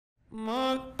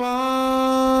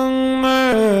Mukbang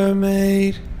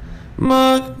Mermaid,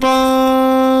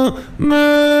 Mukbang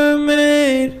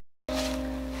Mermaid.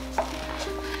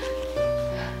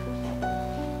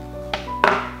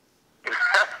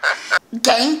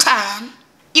 Game time.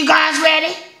 You guys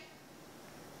ready?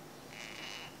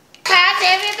 How's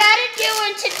everybody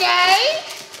doing today?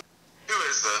 Who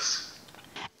is this?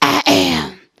 I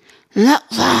am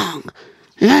Mukbang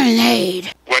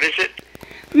Mermaid. What is it?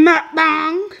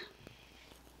 Mukbang.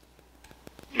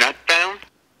 Nutbound?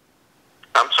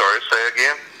 I'm sorry, say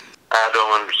again. I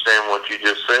don't understand what you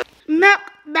just said.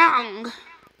 Mukbang.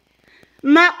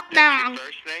 Mukbang. Your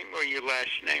first name or your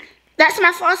last name? That's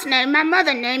my first name. My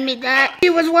mother named me that. She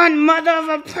was one mother of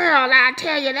a pearl, I'll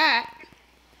tell you that.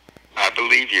 I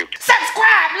believe you.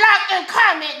 Subscribe, like, and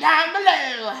comment down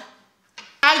below.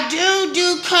 I do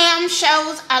cam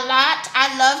shows a lot. I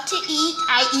love to eat.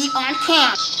 I eat on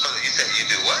cam. Oh, you said you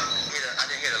do what? I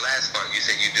didn't hear the last part. You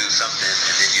said you do something,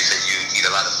 and then you said you eat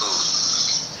a lot of food.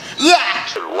 Yeah.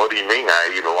 What do you mean I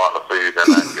eat a lot of food and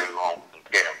I do on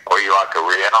cam? Are you like a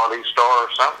reality star or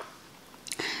something?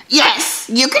 Yes,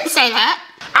 you can say that.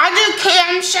 I do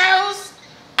cam shows.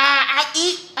 I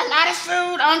eat a lot of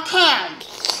food on cam.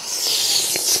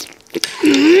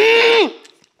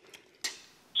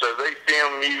 So they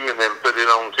film you and then put it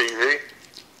on TV?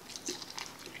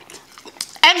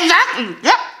 Exactly,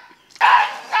 yep.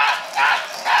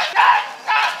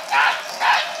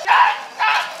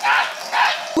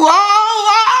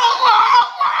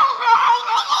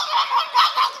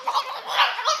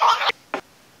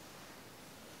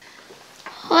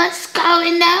 What's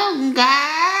going on,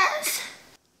 guys?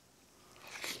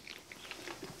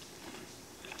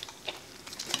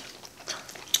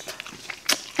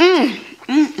 Do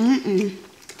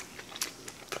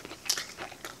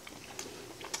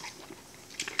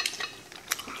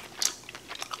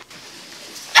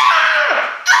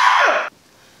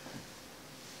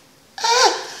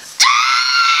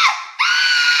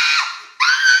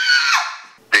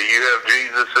you have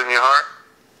Jesus in your heart?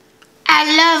 I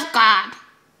love God.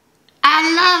 I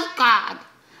love God.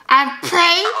 I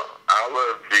pray. I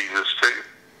love Jesus too.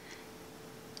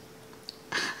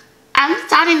 I'm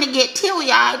starting to get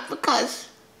teary-eyed because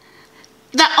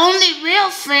the only real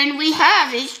friend we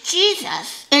have is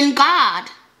Jesus and God.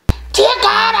 Dear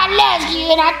God, I love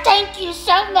you and I thank you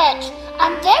so much.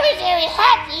 I'm very, very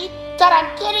happy that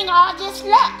I'm getting all this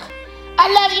luck. I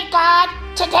love you, God.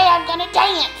 Today I'm gonna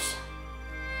dance.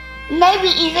 Maybe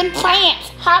even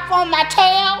prance, hop on my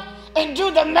tail, and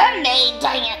do the mermaid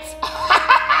dance.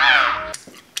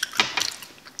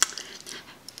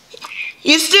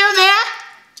 You still there?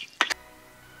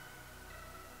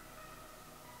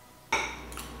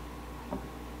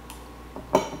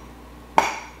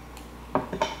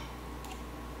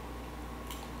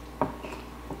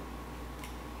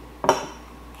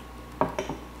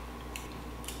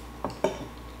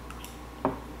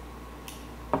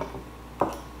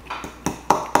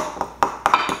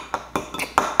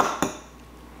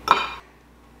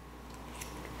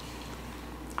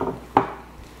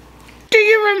 Do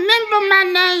you remember my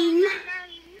name?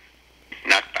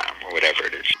 Nutbound or whatever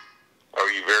it is. Are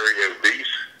you very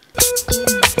obese?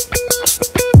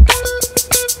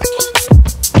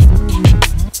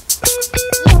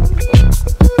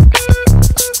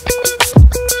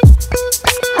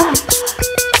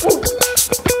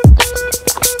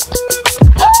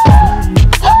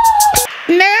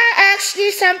 May I ask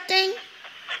you something?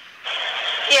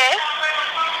 Yes.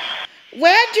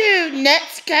 Where do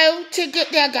nuts go to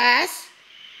get their gas?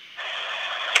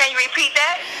 Can you repeat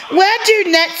that? Where do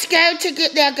nuts go to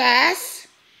get their gas?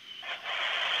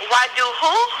 Why do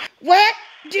who? Where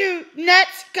do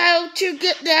nuts go to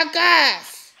get their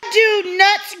gas? Where do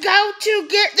nuts go to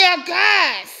get their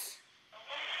gas?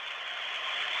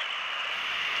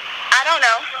 I don't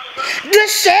know. The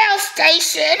Shell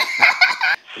station.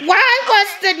 Why was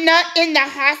the nut in the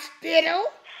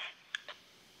hospital?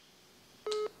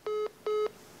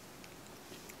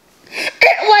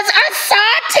 It was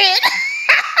assaulted.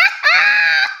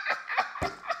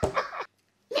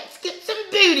 Let's get some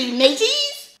booty,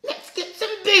 mateys. Let's get some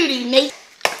booty, mateys.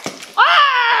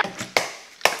 Oh!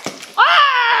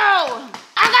 Oh!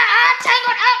 I got all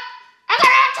tangled up. I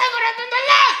got all tangled up in the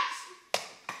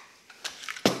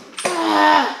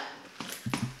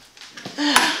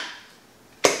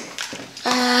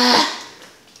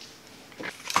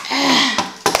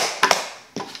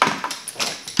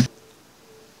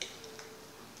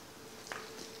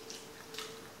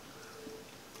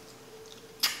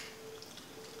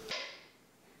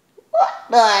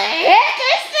The heck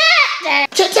is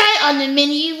that? Today on the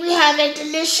menu we have a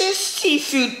delicious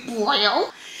seafood boil.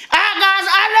 Alright guys,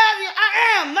 I love you.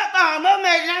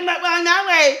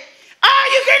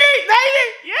 baby.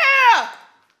 Yeah.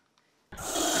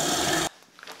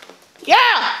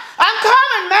 Yeah, I'm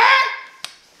coming, man.